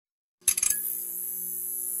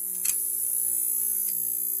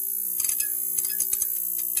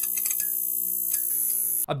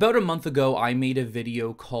About a month ago, I made a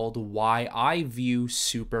video called Why I View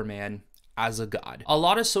Superman as a God. A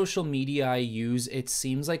lot of social media I use, it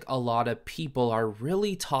seems like a lot of people are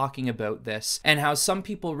really talking about this and how some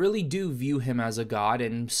people really do view him as a god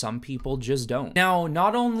and some people just don't. Now,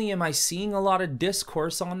 not only am I seeing a lot of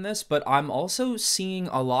discourse on this, but I'm also seeing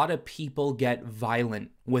a lot of people get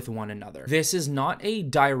violent with one another. This is not a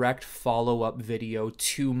direct follow-up video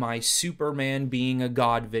to my Superman being a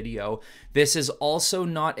god video. This is also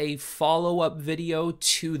not a follow-up video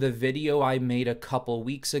to the video I made a couple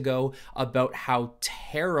weeks ago about how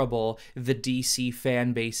terrible the DC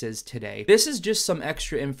fan base is today. This is just some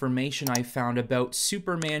extra information I found about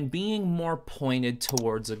Superman being more pointed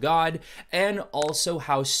towards a god, and also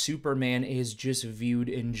how Superman is just viewed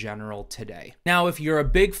in general today. Now, if you're a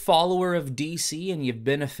big follower of DC and you've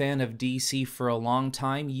been a fan of DC for a long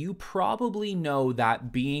time, you probably know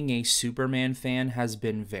that being a Superman fan has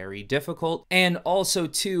been very difficult. And also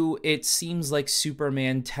too, it seems like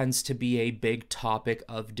Superman tends to be a big topic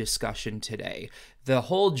of discussion today. The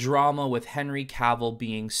whole drama with Henry Cavill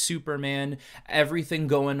being Superman, everything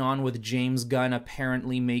going on with James Gunn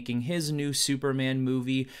apparently making his new Superman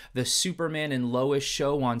movie, the Superman and Lois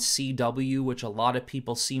show on CW, which a lot of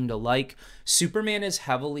people seem to like. Superman is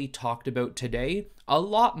heavily talked about today, a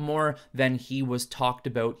lot more than he was talked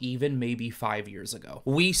about even maybe 5 years ago.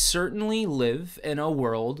 We certainly live in a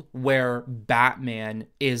world where Batman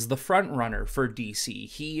is the front runner for DC.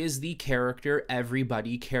 He is the character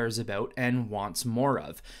everybody cares about and wants more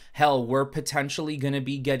of. Hell, we're potentially going to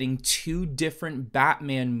be getting 2 different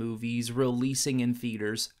Batman movies releasing in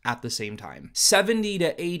theaters at the same time. 70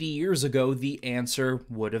 to 80 years ago, the answer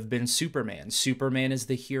would have been Superman. Superman is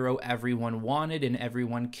the hero everyone wanted and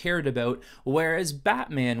everyone cared about, whereas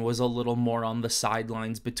Batman was a little more on the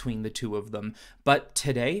sidelines between the two of them. But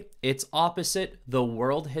today, it's opposite. The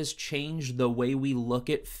world has changed. The way we look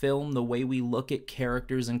at film, the way we look at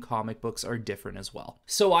characters in comic books are different as well.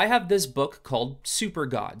 So I have this book called Super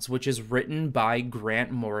Gods, which is written by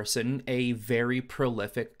Grant Morrison, a very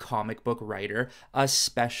prolific comic book writer,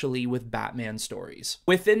 especially with Batman stories.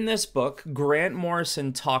 Within this book, Grant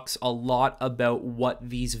Morrison talks a lot about what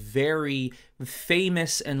these very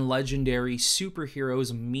famous and legendary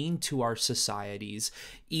superheroes mean to our societies,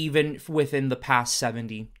 even within the past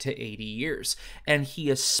 70 to 80 years. And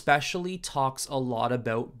he especially talks a lot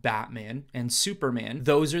about Batman and Superman.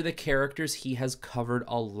 Those are the characters he has covered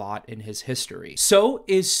a lot in his history. So,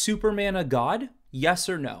 is Superman a god? Yes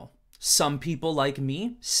or no? Some people like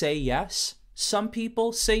me say yes. Some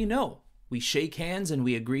people say no. We shake hands and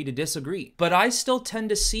we agree to disagree. But I still tend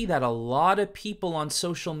to see that a lot of people on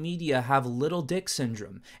social media have little dick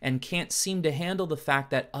syndrome and can't seem to handle the fact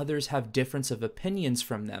that others have difference of opinions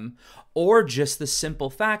from them, or just the simple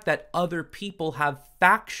fact that other people have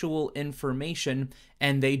factual information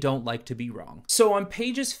and they don't like to be wrong. So on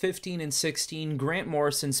pages 15 and 16, Grant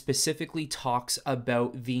Morrison specifically talks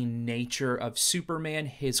about the nature of Superman,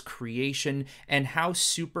 his creation, and how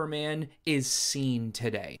Superman is seen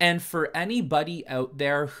today. And for anybody out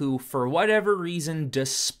there who, for whatever reason,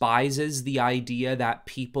 despises the idea that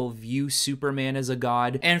people view Superman as a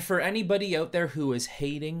god, and for anybody out there who is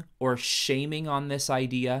hating or shaming on this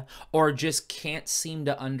idea, or just can't seem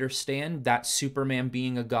to understand that Superman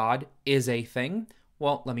being a god is a thing,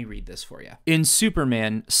 well, let me read this for you. In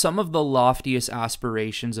Superman, some of the loftiest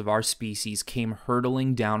aspirations of our species came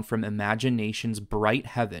hurtling down from imagination's bright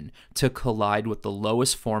heaven to collide with the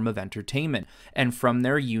lowest form of entertainment, and from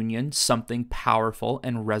their union, something powerful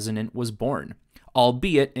and resonant was born,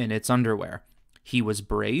 albeit in its underwear. He was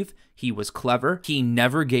brave, he was clever, he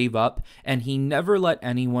never gave up, and he never let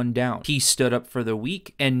anyone down. He stood up for the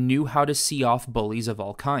weak and knew how to see off bullies of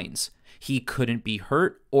all kinds. He couldn't be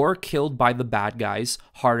hurt or killed by the bad guys,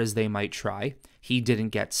 hard as they might try. He didn't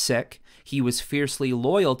get sick. He was fiercely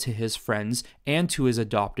loyal to his friends and to his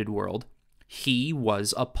adopted world. He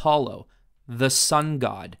was Apollo, the sun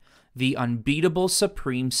god, the unbeatable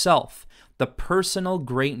supreme self, the personal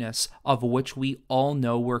greatness of which we all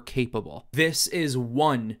know we're capable. This is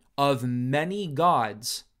one of many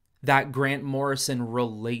gods that Grant Morrison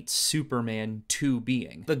relates Superman to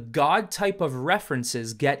being. The god type of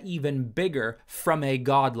references get even bigger from a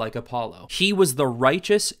god like Apollo. He was the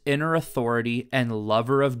righteous inner authority and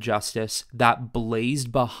lover of justice that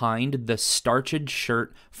blazed behind the starched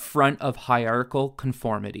shirt front of hierarchical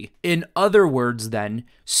conformity. In other words then,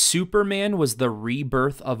 Superman was the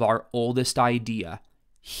rebirth of our oldest idea.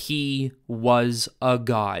 He was a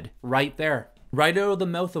god. Right there. Right out of the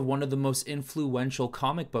mouth of one of the most influential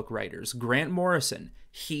comic book writers, Grant Morrison.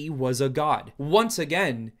 He was a god. Once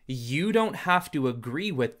again, you don't have to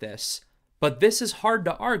agree with this, But this is hard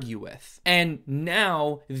to argue with. And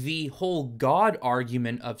now the whole God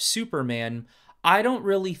argument of Superman, I don't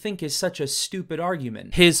really think is such a stupid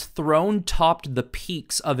argument. His throne topped the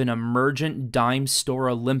peaks of an emergent dime store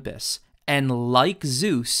Olympus, and like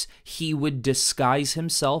Zeus, he would disguise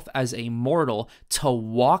himself as a mortal to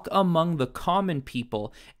walk among the common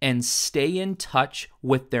people and stay in touch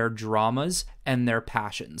with their dramas and their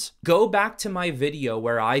passions. Go back to my video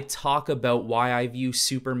where I talk about why I view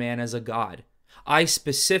Superman as a god. I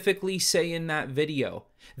specifically say in that video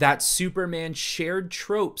that Superman shared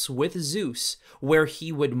tropes with Zeus, where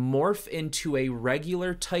he would morph into a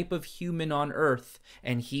regular type of human on Earth,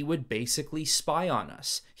 and he would basically spy on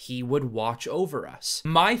us. He would watch over us.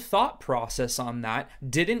 My thought process on that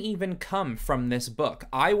didn't even come from this book.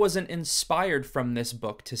 I wasn't inspired from this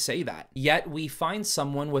book to say that. Yet we find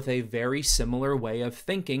someone with a very similar way of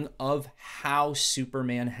thinking of how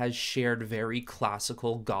Superman has shared very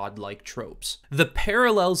classical godlike tropes. The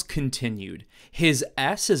parallels continued. His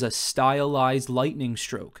S is a stylized lightning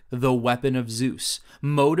stroke, the weapon of Zeus,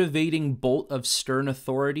 motivating bolt of stern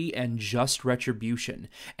authority and just retribution.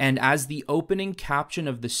 And as the opening caption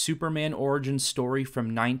of the Superman origin story from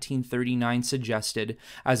 1939 suggested,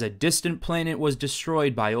 as a distant planet was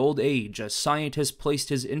destroyed by old age, a scientist placed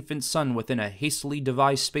his infant son within a hastily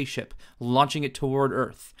devised spaceship, launching it toward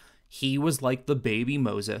Earth. He was like the baby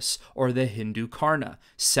Moses or the Hindu Karna,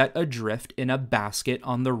 set adrift in a basket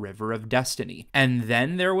on the river of destiny. And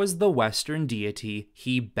then there was the Western deity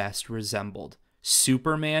he best resembled.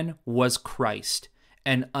 Superman was Christ,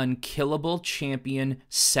 an unkillable champion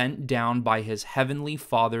sent down by his heavenly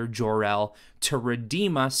father Jor-El to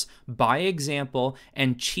redeem us by example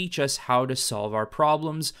and teach us how to solve our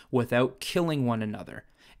problems without killing one another.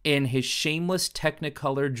 In his shameless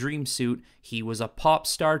Technicolor dream suit, he was a pop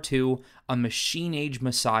star too, a machine-age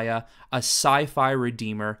messiah, a sci-fi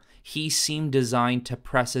redeemer. He seemed designed to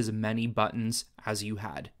press as many buttons as you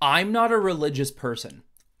had. I'm not a religious person,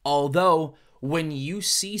 although when you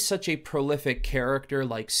see such a prolific character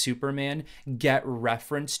like Superman get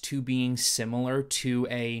referenced to being similar to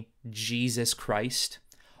a Jesus Christ,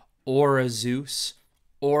 or a Zeus,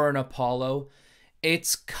 or an Apollo,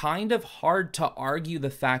 it's kind of hard to argue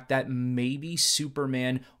the fact that maybe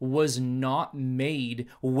Superman was not made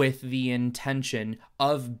with the intention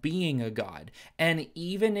of being a god. And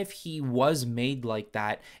even if he was made like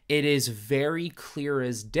that, it is very clear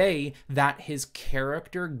as day that his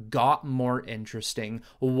character got more interesting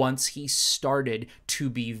once he started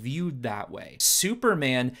to be viewed that way.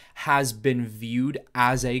 Superman has been viewed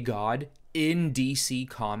as a god in DC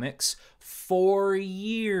Comics for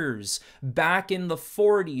years. Back in the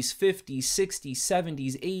 40s, 50s, 60s,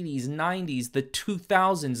 70s, 80s, 90s, the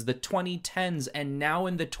 2000s, the 2010s, and now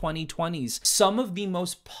in the 2020s. Some of the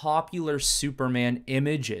most popular Superman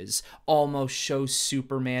images almost show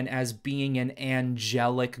Superman as being an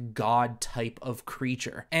angelic god type of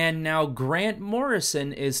creature. And now Grant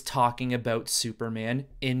Morrison is talking about Superman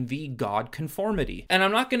in the god conformity. And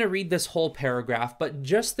I'm not going to read this whole paragraph, but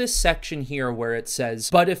just this section here where it says,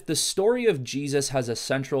 "But if the story of Jesus has a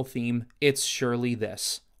central theme, it's surely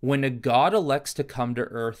this. When a god elects to come to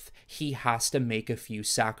Earth, he has to make a few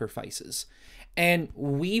sacrifices." And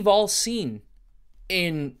we've all seen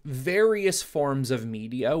in various forms of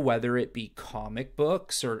media, whether it be comic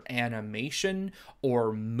books or animation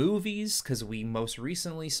or movies, because we most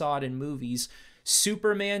recently saw it in movies,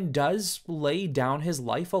 Superman does lay down his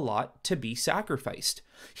life a lot to be sacrificed.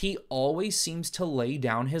 He always seems to lay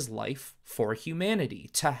down his life for humanity,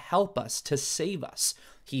 to help us, to save us.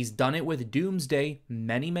 He's done it with Doomsday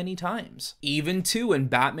many, many times. Even too in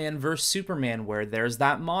Batman vs. Superman, where there's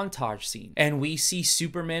that montage scene, and we see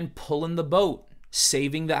Superman pulling the boat,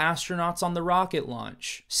 saving the astronauts on the rocket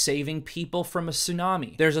launch, saving people from a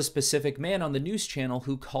tsunami. There's a specific man on the news channel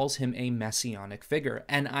who calls him a messianic figure,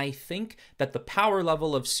 and I think that the power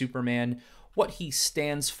level of Superman, what he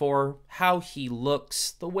stands for, how he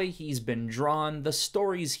looks, the way he's been drawn, the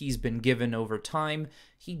stories he's been given over time,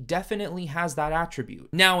 he definitely has that attribute.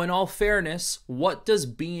 Now, in all fairness, what does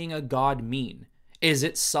being a god mean? Is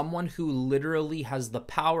it someone who literally has the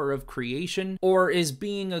power of creation? Or is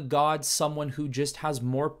being a god someone who just has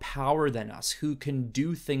more power than us, who can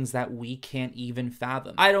do things that we can't even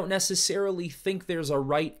fathom? I don't necessarily think there's a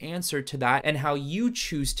right answer to that, and how you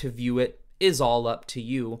choose to view it is all up to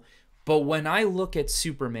you. But when I look at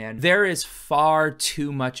Superman, there is far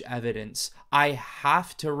too much evidence. I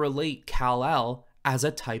have to relate Kal-El as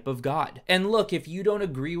a type of god. And look, if you don't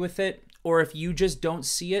agree with it, or if you just don't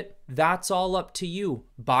see it, that's all up to you.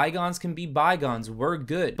 Bygones can be bygones. We're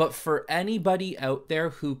good. But for anybody out there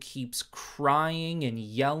who keeps crying and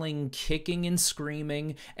yelling, kicking and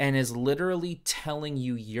screaming, and is literally telling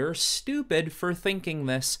you you're stupid for thinking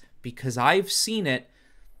this, because I've seen it,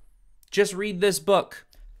 just read this book.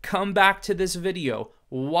 Come back to this video.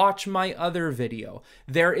 Watch my other video.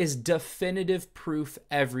 There is definitive proof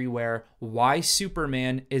everywhere why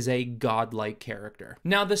Superman is a godlike character.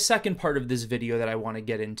 Now, the second part of this video that I want to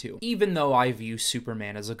get into, even though I view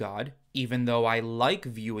Superman as a god, even though I like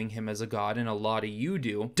viewing him as a god, and a lot of you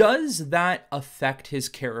do, does that affect his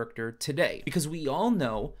character today? Because we all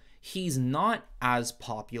know he's not as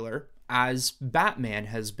popular as Batman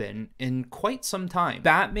has been in quite some time.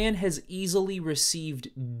 Batman has easily received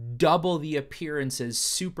double the appearances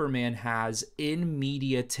Superman has in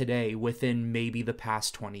media today within maybe the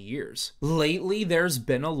past 20 years. Lately, there's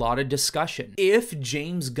been a lot of discussion. If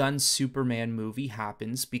James Gunn's Superman movie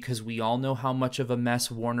happens, because we all know how much of a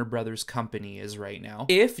mess Warner Brothers company is right now,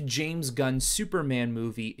 if James Gunn's Superman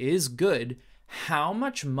movie is good, how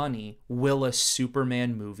much money will a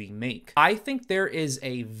Superman movie make? I think there is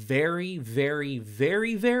a very, very,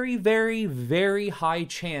 very, very, very, very high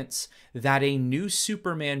chance that a new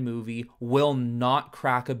Superman movie will not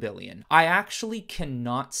crack $1 billion. I actually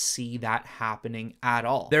cannot see that happening at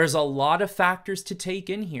all. There's a lot of factors to take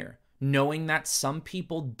in here. Knowing that some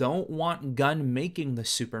people don't want Gunn making the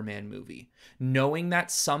Superman movie. Knowing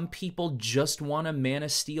that some people just want a Man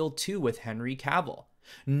of Steel 2 with Henry Cavill.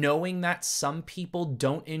 Knowing that some people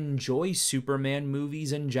don't enjoy Superman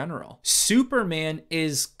movies in general. Superman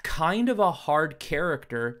is kind of a hard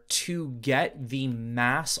character to get the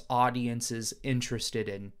mass audiences interested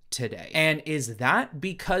in today. And is that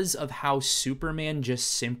because of how Superman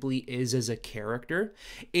just simply is as a character?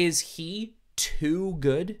 Is he too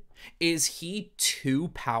good? Is he too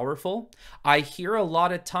powerful? I hear a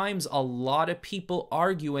lot of times a lot of people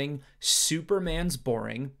arguing Superman's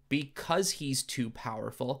boring because he's too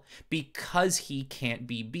powerful, because he can't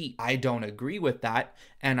be beat. I don't agree with that,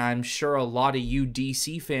 and I'm sure a lot of you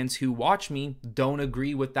DC fans who watch me don't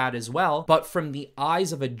agree with that as well. But from the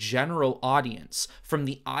eyes of a general audience, from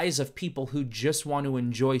the eyes of people who just want to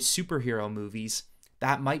enjoy superhero movies,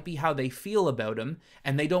 that might be how they feel about him,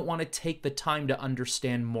 and they don't want to take the time to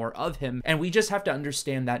understand more of him, and we just have to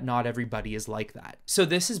understand that not everybody is like that. So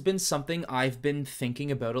this has been something I've been thinking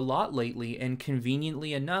about a lot lately, and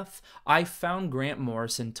conveniently enough, I found Grant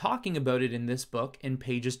Morrison talking about it in this book in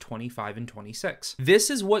pages 25 and 26. This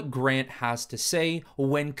is what Grant has to say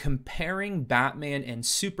when comparing Batman and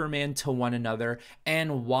Superman to one another,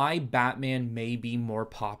 and why Batman may be more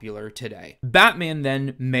popular today. Batman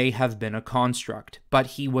then may have been a construct, but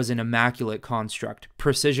he was an immaculate construct,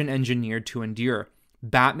 precision engineered to endure.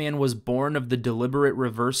 Batman was born of the deliberate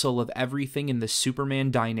reversal of everything in the Superman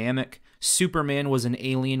dynamic. Superman was an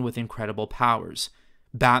alien with incredible powers.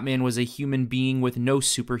 Batman was a human being with no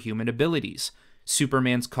superhuman abilities.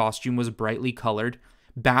 Superman's costume was brightly colored.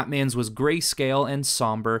 Batman's was grayscale and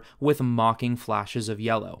somber with mocking flashes of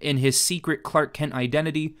yellow. In his secret Clark Kent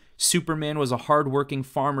identity, Superman was a hard-working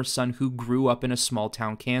farmer son who grew up in a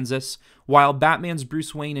small-town Kansas, while Batman's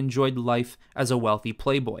Bruce Wayne enjoyed life as a wealthy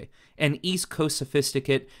playboy, an East Coast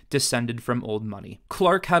sophisticate descended from old money.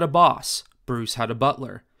 Clark had a boss, Bruce had a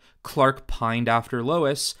butler. Clark pined after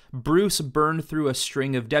Lois, Bruce burned through a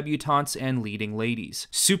string of debutantes and leading ladies.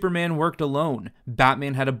 Superman worked alone.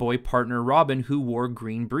 Batman had a boy partner, Robin, who wore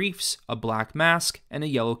green briefs, a black mask, and a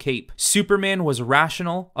yellow cape. Superman was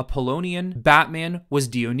rational, Apollonian. Batman was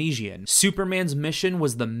Dionysian. Superman's mission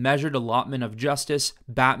was the measured allotment of justice.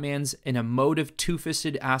 Batman's an emotive,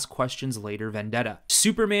 two-fisted ask-questions-later vendetta.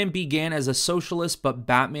 Superman began as a socialist, but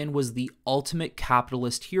Batman was the ultimate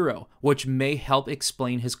capitalist hero, which may help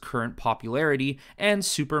explain his current popularity and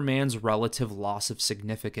Superman's relative loss of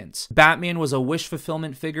significance. Batman was a wish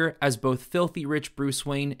fulfillment figure as both filthy rich Bruce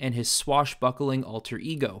Wayne and his swashbuckling alter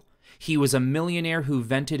ego. He was a millionaire who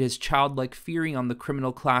vented his childlike fury on the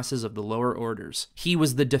criminal classes of the lower orders. He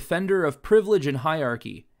was the defender of privilege and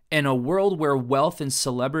hierarchy. In a world where wealth and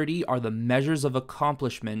celebrity are the measures of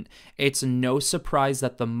accomplishment, it's no surprise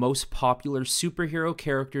that the most popular superhero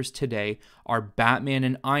characters today are Batman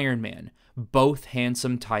and Iron Man, both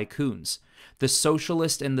handsome tycoons. The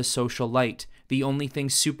socialist and the socialite. The only thing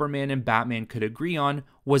Superman and Batman could agree on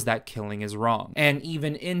was that killing is wrong. And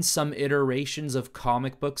even in some iterations of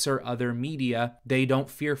comic books or other media, they don't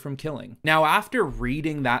fear from killing. Now, after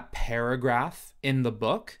reading that paragraph in the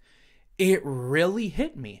book, it really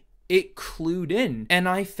hit me. It clued in. And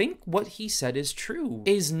I think what he said is true.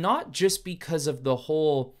 Is not just because of the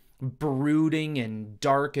whole brooding and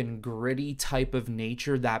dark and gritty type of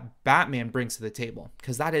nature that Batman brings to the table,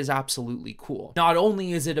 because that is absolutely cool. Not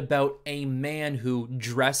only is it about a man who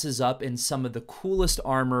dresses up in some of the coolest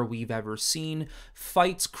armor we've ever seen,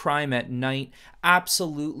 fights crime at night,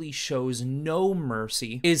 absolutely shows no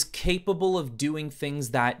mercy, is capable of doing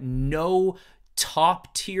things that no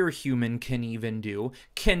top tier human can even do,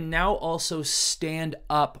 can now also stand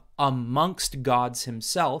up amongst gods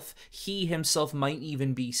himself. He himself might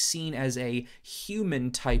even be seen as a human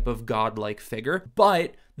type of godlike figure,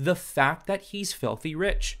 but the fact that he's filthy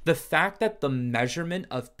rich, the fact that the measurement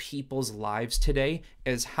of people's lives today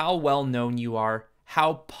is how well known you are,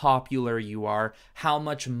 how popular you are, how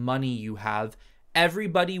much money you have.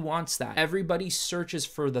 Everybody wants that. Everybody searches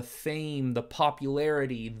for the fame, the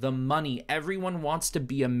popularity, the money. Everyone wants to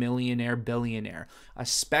be a millionaire, billionaire.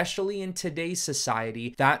 Especially in today's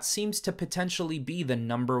society, that seems to potentially be the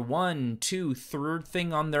number 1, 2, 3rd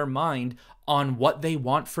thing on their mind on what they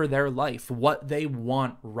want for their life, what they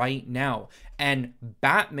want right now. And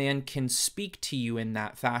Batman can speak to you in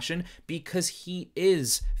that fashion because he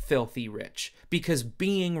is filthy rich, because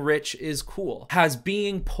being rich is cool. Has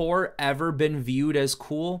being poor ever been viewed as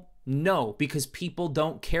cool? No, because people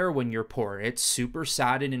don't care when you're poor. It's super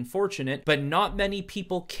sad and unfortunate, but not many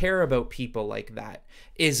people care about people like that.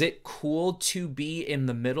 Is it cool to be in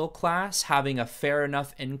the middle class, having a fair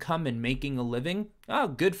enough income and making a living? Oh,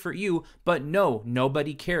 good for you, but no,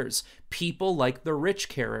 nobody cares. People like the rich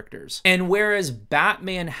characters. And whereas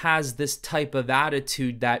Batman has this type of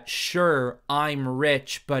attitude that, sure, I'm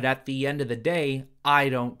rich, but at the end of the day, I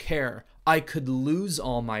don't care. I could lose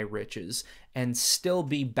all my riches and still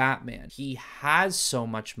be Batman. He has so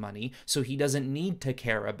much money, so he doesn't need to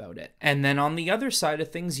care about it. And then on the other side of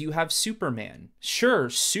things, you have Superman. Sure,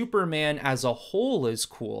 Superman as a whole is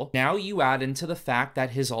cool. Now you add into the fact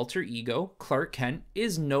that his alter ego, Clark Kent,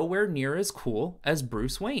 is nowhere near as cool as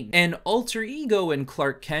Bruce Wayne. An alter ego in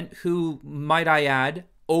Clark Kent who, might I add,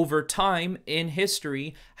 over time in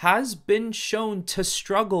history has been shown to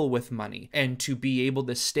struggle with money and to be able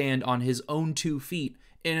to stand on his own 2 feet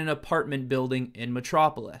in an apartment building in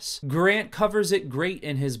Metropolis. Grant covers it great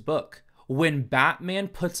in his book. When Batman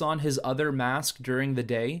puts on his other mask during the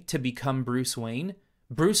day to become Bruce Wayne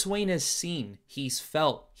is seen, he's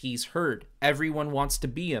felt, he's heard. Everyone wants to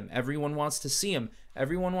be him. Everyone wants to see him.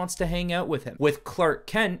 Everyone wants to hang out with him. With Clark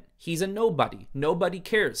Kent, he's a nobody. Nobody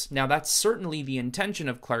cares. Now, that's certainly the intention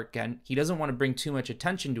of Clark Kent. He doesn't want to bring too much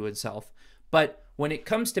attention to himself. But when it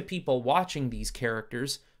comes to people watching these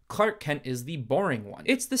characters, Clark Kent is the boring one.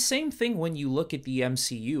 It's the same thing when you look at the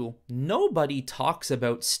MCU. Nobody talks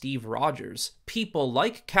about Steve Rogers. People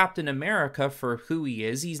like Captain America for who he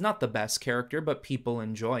is. He's not the best character, but people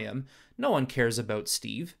enjoy him. No one cares about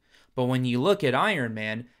Steve. But when you look at Iron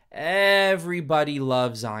Man, everybody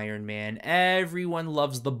loves Iron Man. Everyone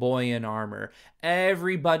loves the boy in armor.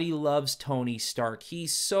 Everybody loves Tony Stark.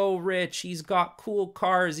 He's so rich. He's got cool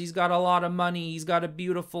cars. He's got a lot of money. He's got a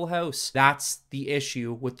beautiful house. That's the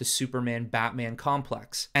issue with the Superman-Batman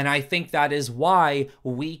complex. And I think that is why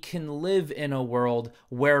we can live in a world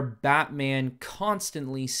where Batman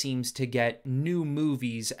constantly seems to get new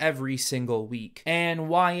movies every single week, and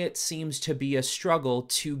why it seems to be a struggle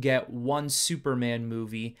to get one Superman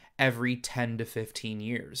movie every 10 to 15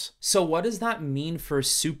 years. So what does that mean for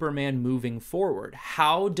Superman moving forward?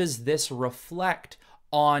 How does this reflect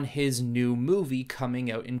on his new movie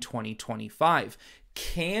coming out in 2025?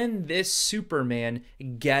 Can this Superman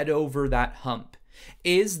get over that hump?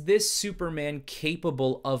 Is this Superman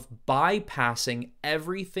capable of bypassing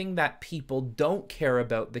everything that people don't care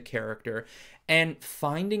about the character and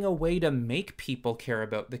finding a way to make people care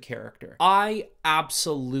about the character? I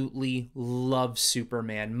absolutely love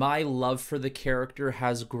Superman. My love for the character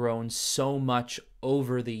has grown so much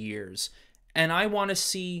over the years, and I want to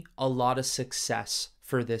see a lot of success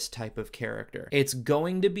for this type of character. It's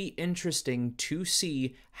going to be interesting to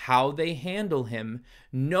see how they handle him,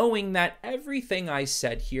 knowing that everything I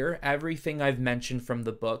said here, everything I've mentioned from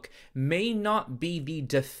the book, may not be the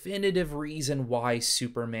definitive reason why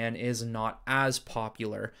Superman is not as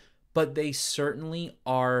popular, but they certainly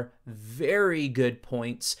are very good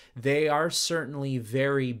points. They are certainly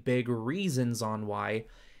very big reasons on why.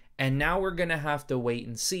 And now we're going to have to wait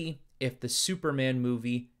and see if the Superman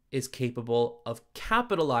movie is capable of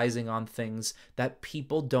capitalizing on things that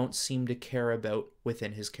people don't seem to care about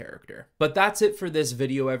within his character. But that's it for this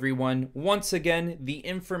video, everyone. Once again, the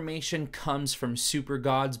information comes from Super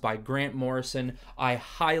Gods by Grant Morrison. I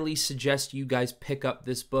highly suggest you guys pick up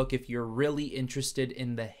this book if you're really interested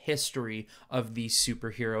in the history of these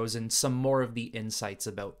superheroes and some more of the insights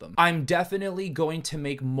about them. I'm definitely going to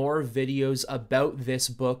make more videos about this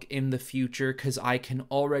book in the future because I can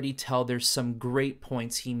already tell there's some great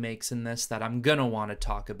points he makes in this that I'm gonna want to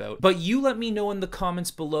talk about. But you let me know in the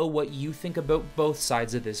comments below what you think about both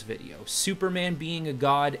sides of this video. Superman being a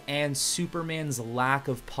god and Superman's lack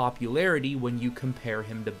of popularity when you compare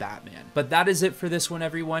him to Batman. But that is it for this one,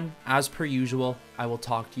 everyone. As per usual, I will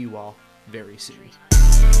talk to you all very soon.